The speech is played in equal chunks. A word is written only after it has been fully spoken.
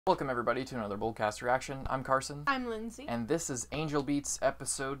Welcome everybody to another Boldcast reaction. I'm Carson. I'm Lindsay. And this is Angel Beats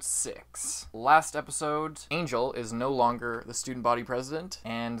episode 6. Last episode, Angel is no longer the student body president,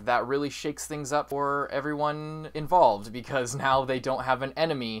 and that really shakes things up for everyone involved because now they don't have an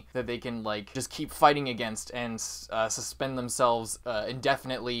enemy that they can just keep fighting against and suspend themselves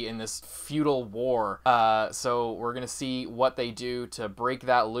indefinitely in this feudal war. So we're gonna see what they do to break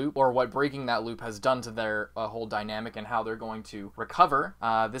that loop, or what breaking that loop has done to their whole dynamic and how they're going to recover.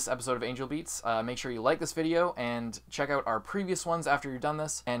 This episode of Angel Beats. Make sure you like this video and check out our previous ones after you're done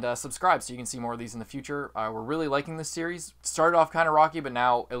this, and subscribe so you can see more of these in the future. We're really liking this series. Started off kind of rocky, but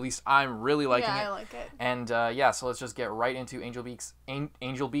now at least I'm really liking it. Yeah, I like it. And yeah, so let's just get right into Angel Beats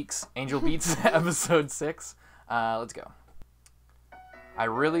episode 6. Let's go. I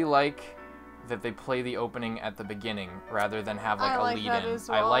really like that they play the opening at the beginning rather than have a lead in. As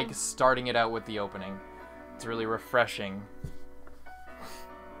well. I like starting it out with the opening. It's really refreshing.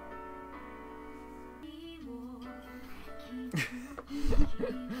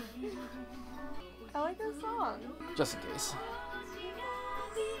 I like this song. Just in case.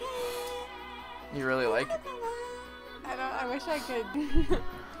 You really like it? I wish I could.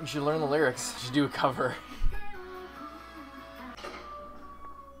 You should learn the lyrics. You should do a cover.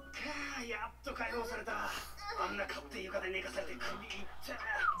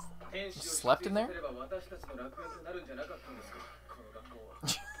 Slept in there?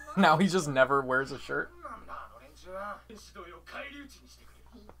 Now he just never wears a shirt.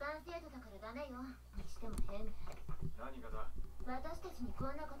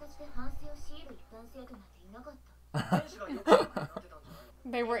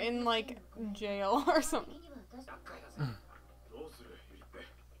 They were in jail or something.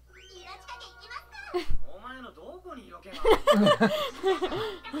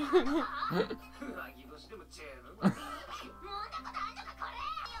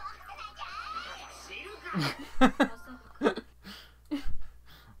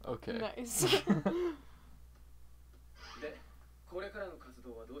 Okay. Nice.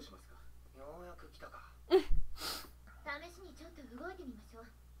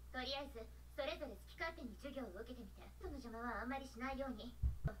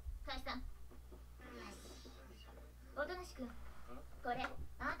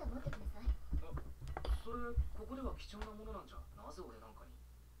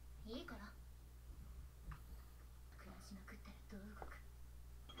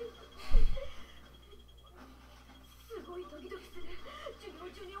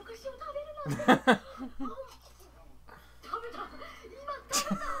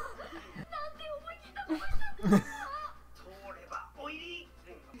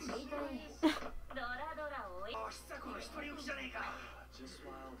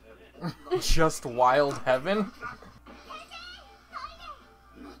 Just wild heaven?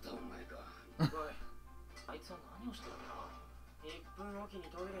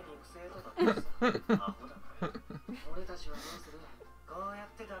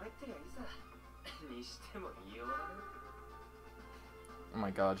 Oh my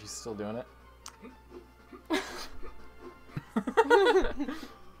god, she's still doing it.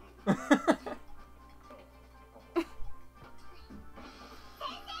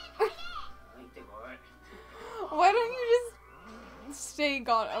 Why don't you just stay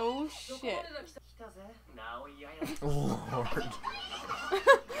gone? Oh shit. Lord.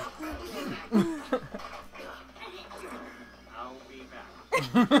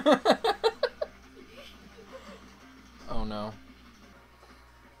 Oh no.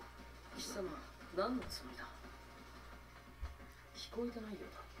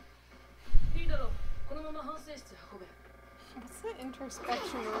 What's the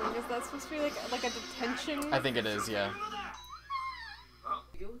introspection room? Is that supposed to be like a detention? I think it is, yeah.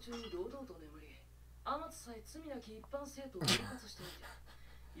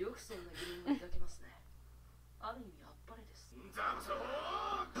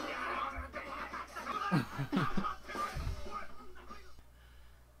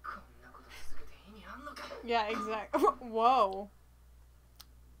 Yeah, exactly. Whoa.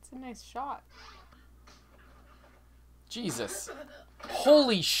 It's a nice shot. Jesus.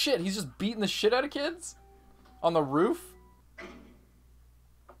 Holy shit, he's just beating the shit out of kids? On the roof?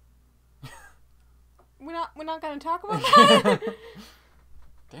 We're not gonna talk about that?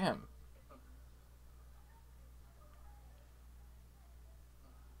 Damn.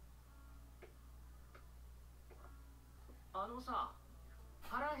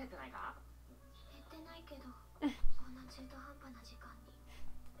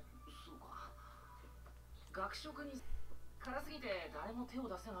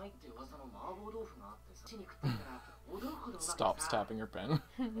 Stops tapping her pen.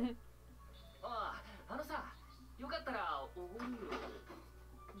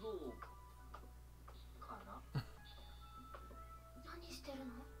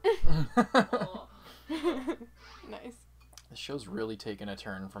 Nice. The show's really taken a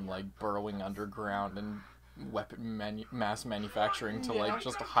turn from like burrowing underground and weapon mass manufacturing to like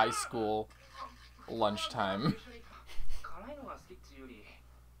just a high school lunchtime.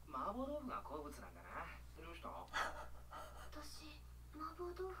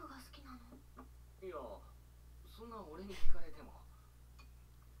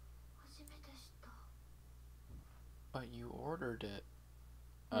 But you ordered it.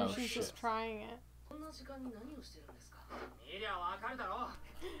 Or Oh she's shit. just trying it.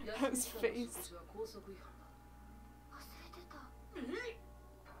 His face.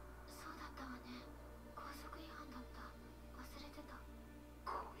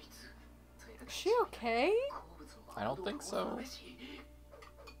 Is she okay? I don't think so.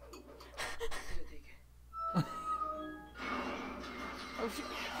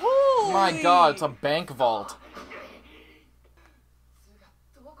 Oh, holy! My god, it's a bank vault.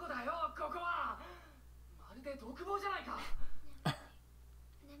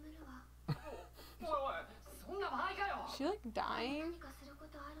 Is she like dying?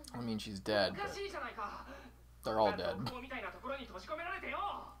 I mean, she's dead, but they're all dead.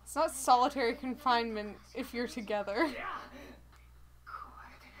 It's not solitary confinement if you're together.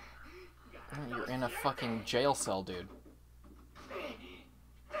 You're in a fucking jail cell, dude.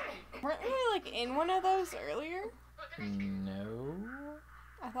 Weren't we like in one of those earlier? No.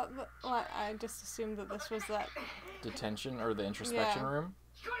 I thought that. Well, I just assumed that this was that. Detention or the introspection room?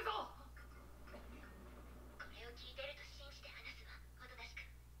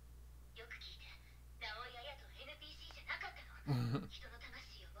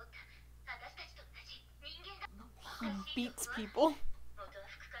 Beats people.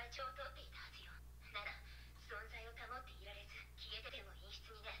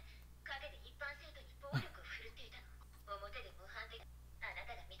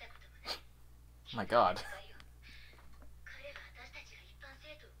 My god.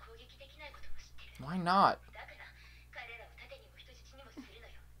 Why not?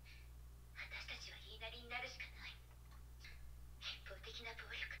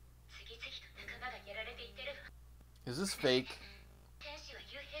 Is this fake?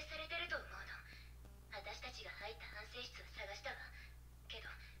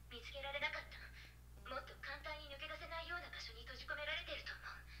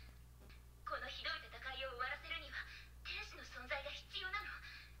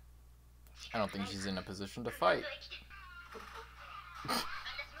 I don't think she's in a position to fight.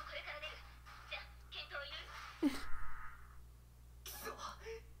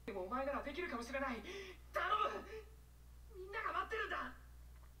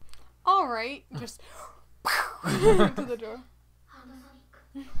 Alright, just to the door.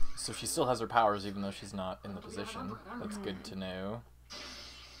 So she still has her powers even though she's not in the position. That's good to know.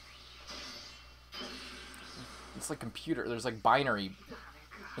 It's like computer, there's like binary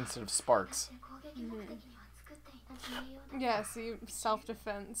instead of sparks. Yeah, see,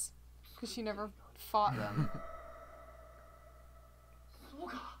 self-defense. Because she never fought them.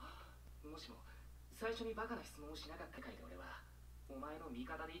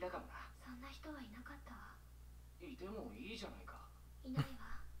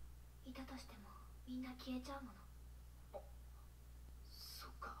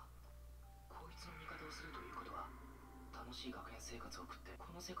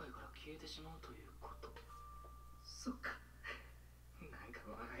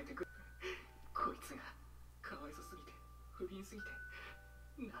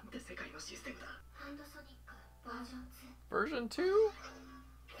 Version 2?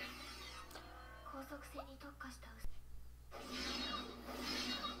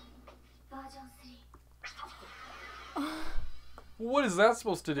 What is that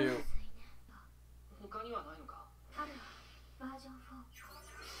supposed to do?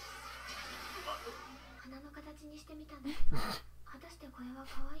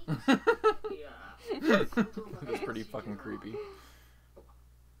 That's pretty fucking creepy.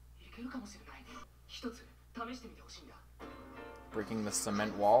 Breaking the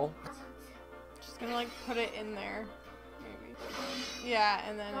cement wall? She's gonna like put it in there. Maybe. Yeah,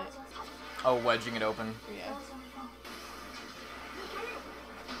 and then it. Oh, wedging it open. Yeah.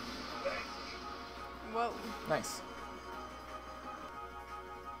 Whoa. Nice.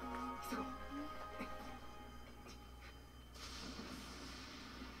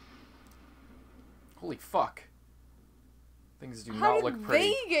 Holy fuck. Things do How not did look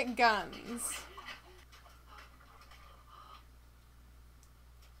pretty. they get guns?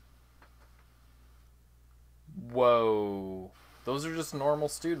 Whoa. Those are just normal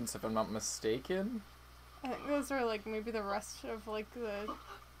students, if I'm not mistaken. I think those are like maybe the rest of like the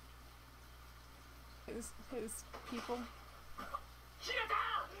his people.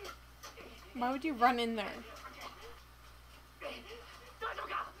 Why would you run in there?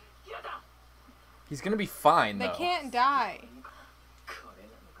 He's gonna be fine, though. They can't die.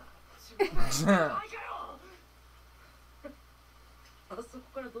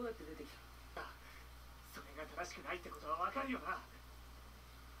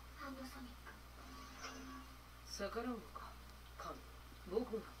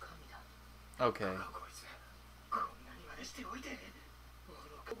 Okay.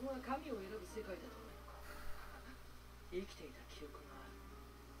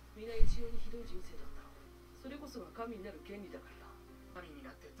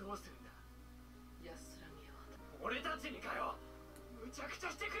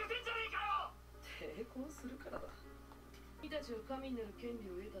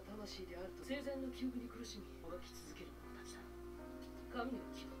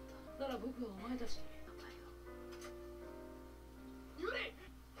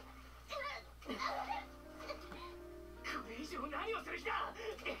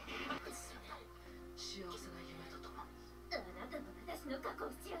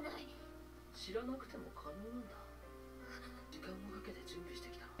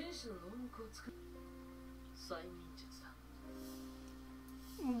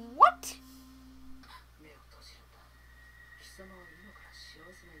 What?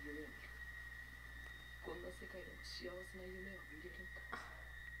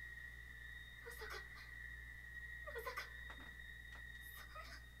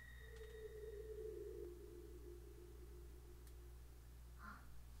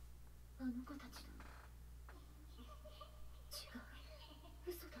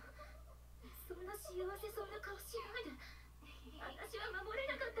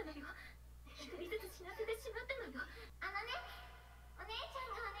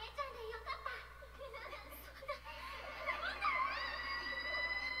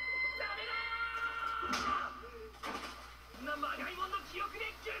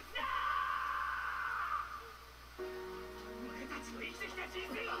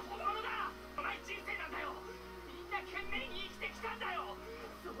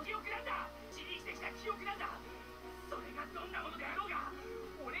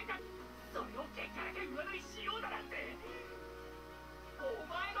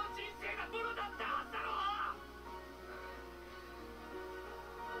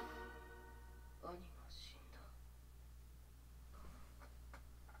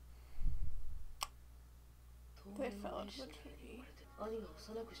 They fell out of the tree.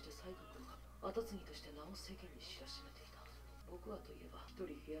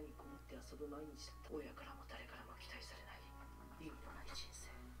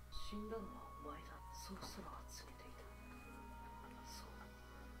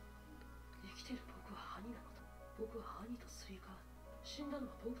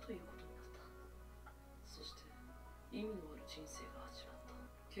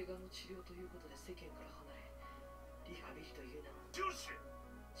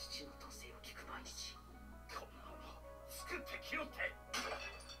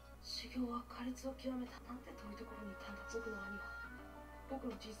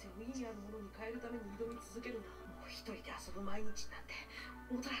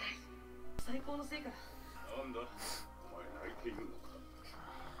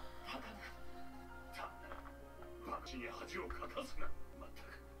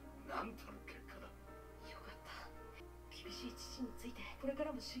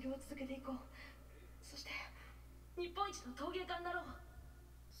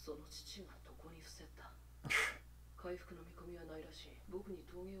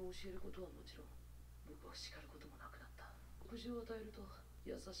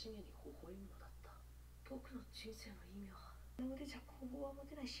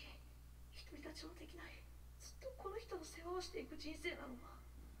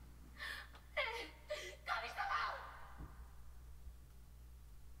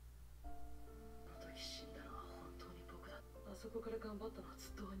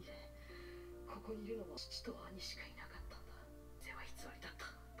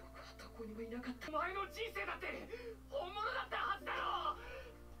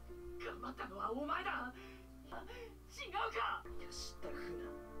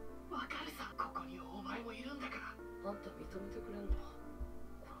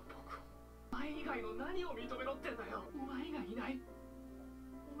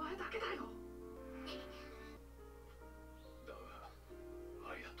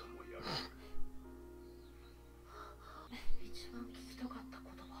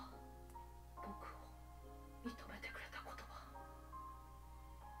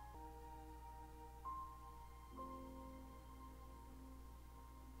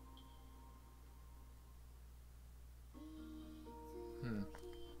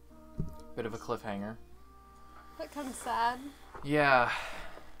 Bit of a cliffhanger. That kind of sad. Yeah.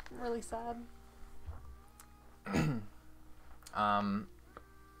 Really sad.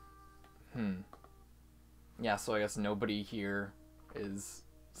 Yeah, so I guess nobody here is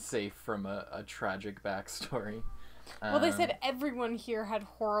safe from a tragic backstory. Well, they said everyone here had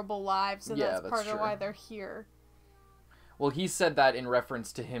horrible lives, so yeah, that's part true. of why they're here. Well, he said that in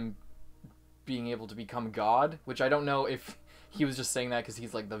reference to him being able to become God, which I don't know if he was just saying that because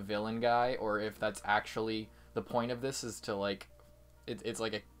he's like the villain guy, or if that's actually the point of this is to like, it's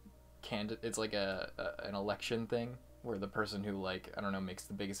like a it's like an election thing where the person who like, I don't know, makes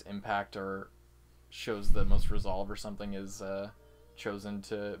the biggest impact or shows the most resolve or something is chosen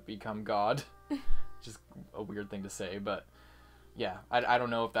to become God. Just a weird thing to say, but yeah, I don't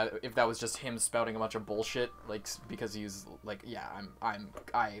know if that was just him spouting a bunch of bullshit, like because he's like, yeah,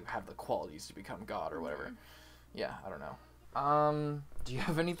 I have the qualities to become God or whatever. Yeah, I don't know. Do you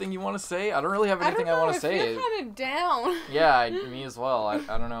have anything you want to say? I don't really have anything I want to say. I feel kind of down. Yeah, me as well. I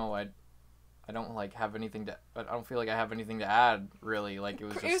don't know. I don't like have anything to. I don't feel like I have anything to add really. Like it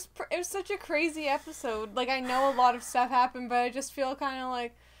was just. It was such a crazy episode. Like I know a lot of stuff happened, but I just feel kind of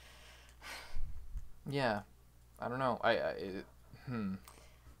like. Yeah, I don't know.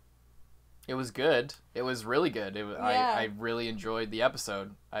 It was good. It was really good. Yeah. I really enjoyed the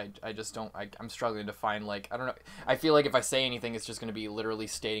episode. I just don't. I'm struggling to find like, I don't know. I feel like if I say anything, it's just going to be literally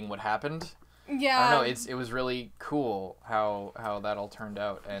stating what happened. Yeah. I don't know. It was really cool how that all turned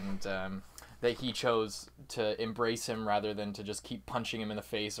out, and that he chose to embrace him rather than to just keep punching him in the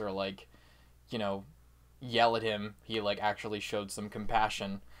face or like, you know, yell at him. He like actually showed some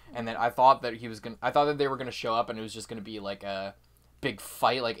compassion. And then I thought that they were gonna show up and it was just gonna be like a big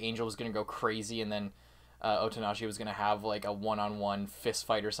fight, like Angel was gonna go crazy, and then Otonashi was gonna have like a one-on-one fist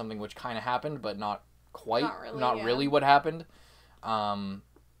fight or something, which kind of happened, but not quite, not really what happened.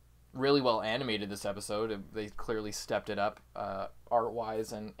 Really well animated this episode. They clearly stepped it up,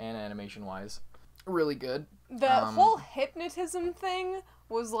 art-wise and animation-wise. Really good. The whole hypnotism thing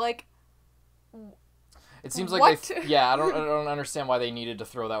was like. It seems like I don't understand why they needed to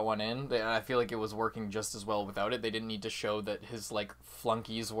throw that one in. I feel like it was working just as well without it. They didn't need to show that his like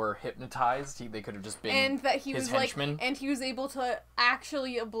flunkies were hypnotized. They could have just been and that he his was henchmen. and he was able to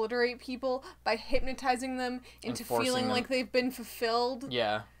actually obliterate people by hypnotizing them into feeling like they've been fulfilled.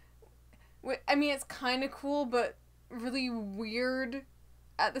 Yeah. I mean, it's kind of cool, but really weird.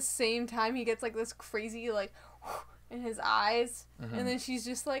 At the same time, he gets like this crazy like. In his eyes, and then she's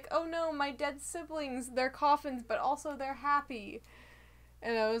just like, oh no, my dead siblings, they're coffins, but also they're happy.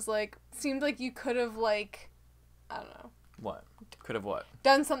 And I was like, seemed like you could have like, I don't know. What? Could have what?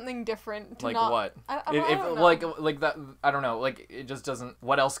 Done something different. To like not, what? I don't know. Like that, I don't know, like it just doesn't,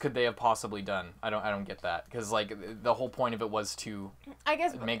 what else could they have possibly done? I don't get that, because like the whole point of it was to I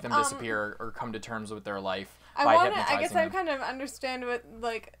guess make them disappear or come to terms with their life I guess I them. kind of understand what,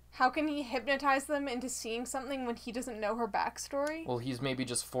 like, how can he hypnotize them into seeing something when he doesn't know her backstory? Well, he's maybe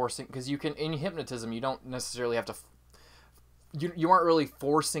just forcing, because you can, in hypnotism, you don't necessarily have to, you aren't really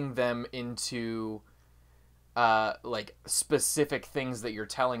forcing them into, like, specific things that you're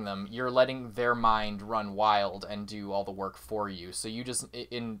telling them. You're letting their mind run wild and do all the work for you. So you just,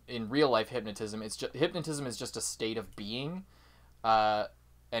 in real life hypnotism, hypnotism is just a state of being,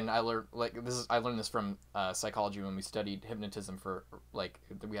 and I learned this from psychology when we studied hypnotism for, like,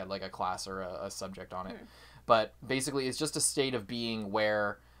 we had, like, a class or a subject on it. But basically, it's just a state of being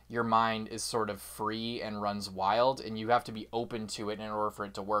where your mind is sort of free and runs wild, and you have to be open to it in order for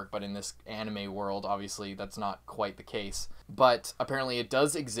it to work. But in this anime world, obviously, that's not quite the case. But apparently it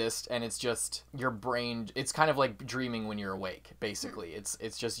does exist, and it's just your brain, it's kind of like dreaming when you're awake, basically.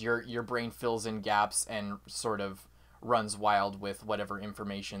 It's just your brain fills in gaps and sort of runs wild with whatever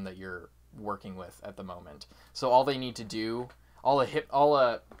information that you're working with at the moment. So all they need to do, a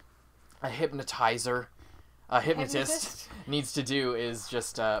hypnotist needs to do is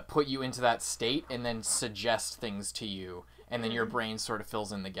just put you into that state and then suggest things to you, and then your brain sort of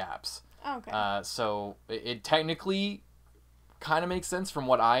fills in the gaps. Okay. So it technically kind of makes sense from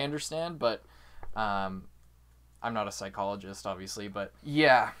what I understand, but I'm not a psychologist, obviously, but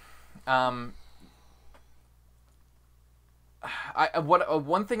yeah.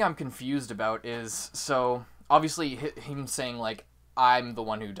 one thing I'm confused about is, so obviously him saying like, I'm the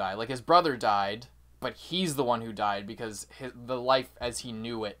one who died. Like, his brother died, but he's the one who died because the life as he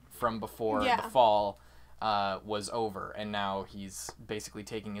knew it from before the fall was over, and now he's basically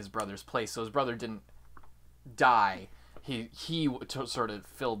taking his brother's place. So his brother didn't die. He sort of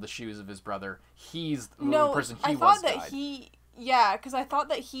filled the shoes of his brother. He's the person he was died. Because I thought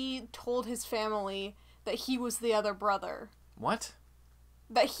that he told his family that he was the other brother. What?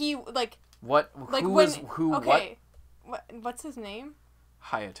 That he, like... What? Like who when, is... Who, okay. What's his name?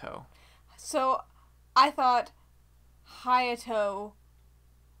 Hayato. So, I thought Hayato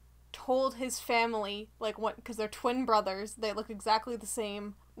told his family, like, because they're twin brothers, they look exactly the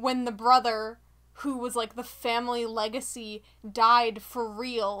same, when the brother, who was, like, the family legacy, died for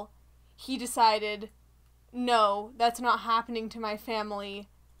real, he decided, no, that's not happening to my family.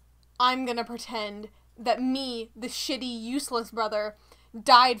 I'm gonna pretend that me, the shitty, useless brother,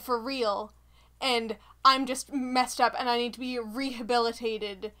 died for real, and I'm just messed up and I need to be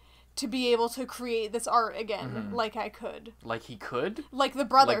rehabilitated to be able to create this art again, like I could. Like he could? Like the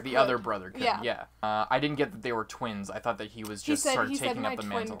brother Like the other brother could, yeah. I didn't get that they were twins. I thought that he was just taking up the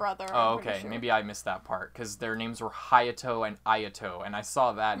mantle. Brother, oh, okay. Sure. Maybe I missed that part, because their names were Hayato and Ayato, and I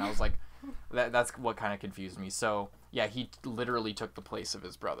saw that and I was like, that's what kind of confused me. So, yeah, he literally took the place of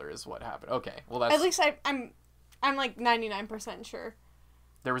his brother is what happened. Okay, well that's... At least I'm like 99% sure.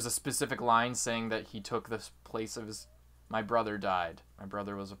 There was a specific line saying that he took the place of his... My brother died. My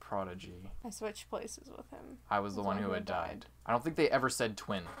brother was a prodigy. I switched places with him. I was the one who had died. I don't think they ever said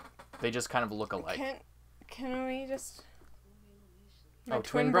twin. They just kind of look alike. Can we just... My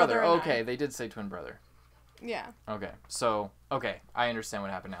twin brother. Okay, they did say twin brother. Yeah. Okay, so... Okay, I understand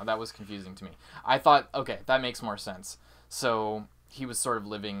what happened now. That was confusing to me. I thought, okay, that makes more sense. So, he was sort of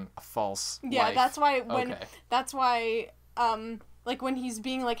living a false life. That's why when... Okay. That's why, like, when he's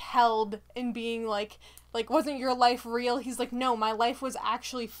being, like, held and being, like, wasn't your life real? He's like, no, my life was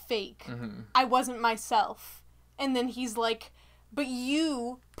actually fake. I wasn't myself. And then he's like, but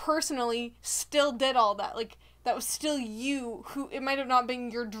you, personally, still did all that. Like, that was still you, who, it might have not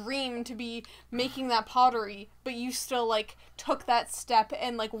been your dream to be making that pottery, but you still, like, took that step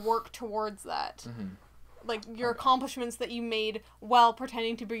and, like, worked towards that. Like, your accomplishments that you made while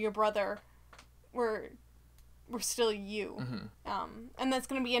pretending to be your brother were still you. And that's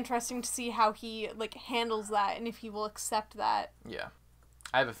going to be interesting to see how he, like, handles that and if he will accept that. Yeah.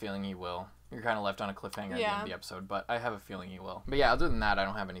 I have a feeling he will. You're kind of left on a cliffhanger at the end of the episode, but I have a feeling he will. But yeah, other than that, I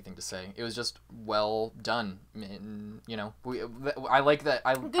don't have anything to say. It was just well done. You know, I like that.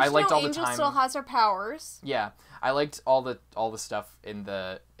 I liked all the time. Angel still has her powers. Yeah, I liked all the stuff in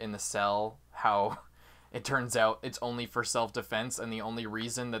the cell. How it turns out it's only for self-defense, and the only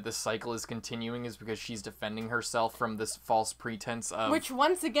reason that this cycle is continuing is because she's defending herself from this false pretense of... Which,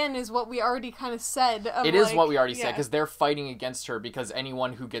 once again, is what we already kind of said. It is what we already said, because they're fighting against her, because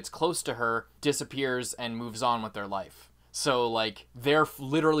anyone who gets close to her disappears and moves on with their life. So, like, they're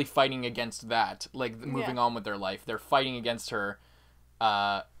literally fighting against that, like, moving on with their life. They're fighting against her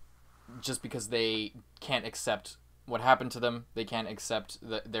just because they can't accept what happened to them. They can't accept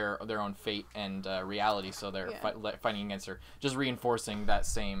their own fate and reality, so they're fighting against her, just reinforcing that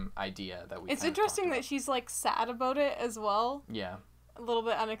same idea that we... It's interesting that she's, like, sad about it as well. Yeah. A little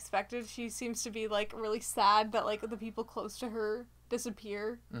bit unexpected. She seems to be, like, really sad that, like, the people close to her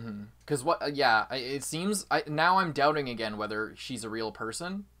disappear. Because it seems... now I'm doubting again whether she's a real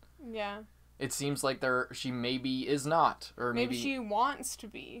person. Yeah. It seems like she maybe is not, or maybe she wants to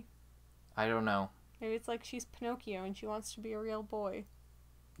be. I don't know. Maybe it's like she's Pinocchio and she wants to be a real boy.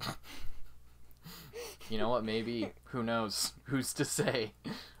 You know what? Maybe. Who knows? Who's to say?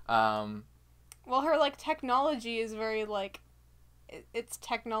 Well, her, like, technology is very, like... It's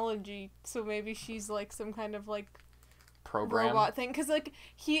technology, so maybe she's, like, some kind of, like... program? Robot thing. Because, like,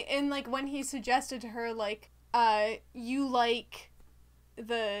 when he suggested to her, like, you like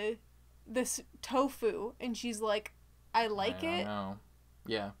this tofu, and she's like, I like it. I don't know.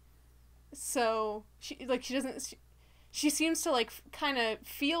 Yeah. So, she seems to, like, kind of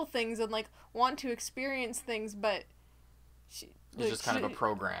feel things and, like, want to experience things, but it's just kind of a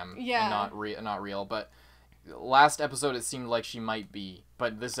program. Yeah. And not real, but last episode it seemed like she might be,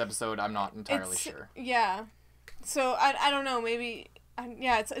 but this episode I'm not entirely sure. Yeah. So, I don't know, maybe,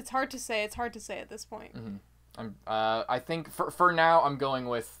 it's hard to say. It's hard to say at this point. I think for now I'm going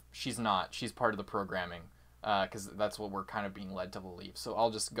with she's not. She's part of the programming. Because that's what we're kind of being led to believe. So I'll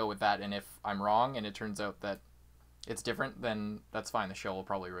just go with that, and if I'm wrong and it turns out that it's different, then that's fine. The show will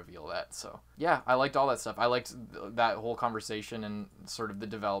probably reveal that. So yeah, I liked all that stuff. I liked that whole conversation and sort of the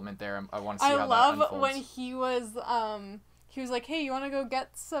development there. I want to see how that unfolds. I love when he was he was like, hey, you want to go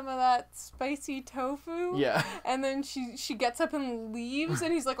get some of that spicy tofu? Yeah. And then she gets up and leaves,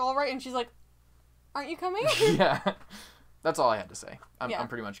 and he's like, all right. And she's like, aren't you coming? Yeah. That's all I had to say. I'm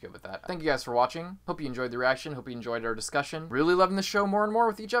pretty much good with that. Thank you guys for watching. Hope you enjoyed the reaction. Hope you enjoyed our discussion. Really loving the show more and more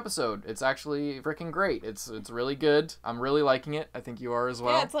with each episode. It's actually freaking great. It's really good. I'm really liking it. I think you are as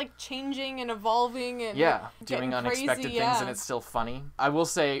well. Yeah, it's like changing and evolving and doing unexpected things, and it's still funny. I will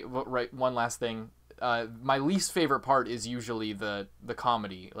say, one last thing. My least favorite part is usually the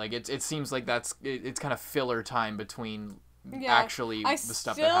comedy. Like it seems like it's kind of filler time between actually the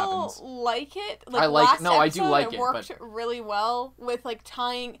stuff that happens. I still like it. Like, I do like it. It worked really well with like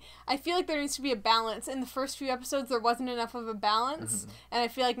tying. I feel like there needs to be a balance. In the first few episodes, there wasn't enough of a balance, and I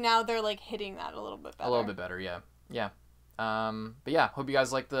feel like now they're like hitting that a little bit better. A little bit better, yeah. But yeah, hope you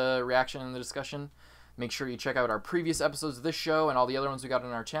guys like the reaction and the discussion. Make sure you check out our previous episodes of this show and all the other ones we got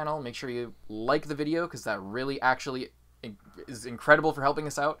on our channel. Make sure you like the video, because that really actually is incredible for helping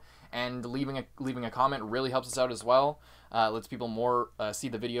us out. And leaving a comment really helps us out as well. Lets people see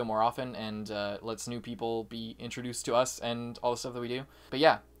the video more often, and lets new people be introduced to us and all the stuff that we do. But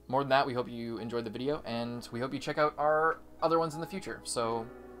yeah, more than that, we hope you enjoyed the video, and we hope you check out our other ones in the future. So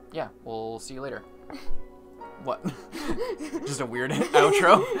yeah, we'll see you later. What? Just a weird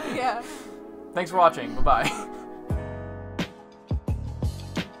outro? Yeah. Thanks for watching. Bye-bye.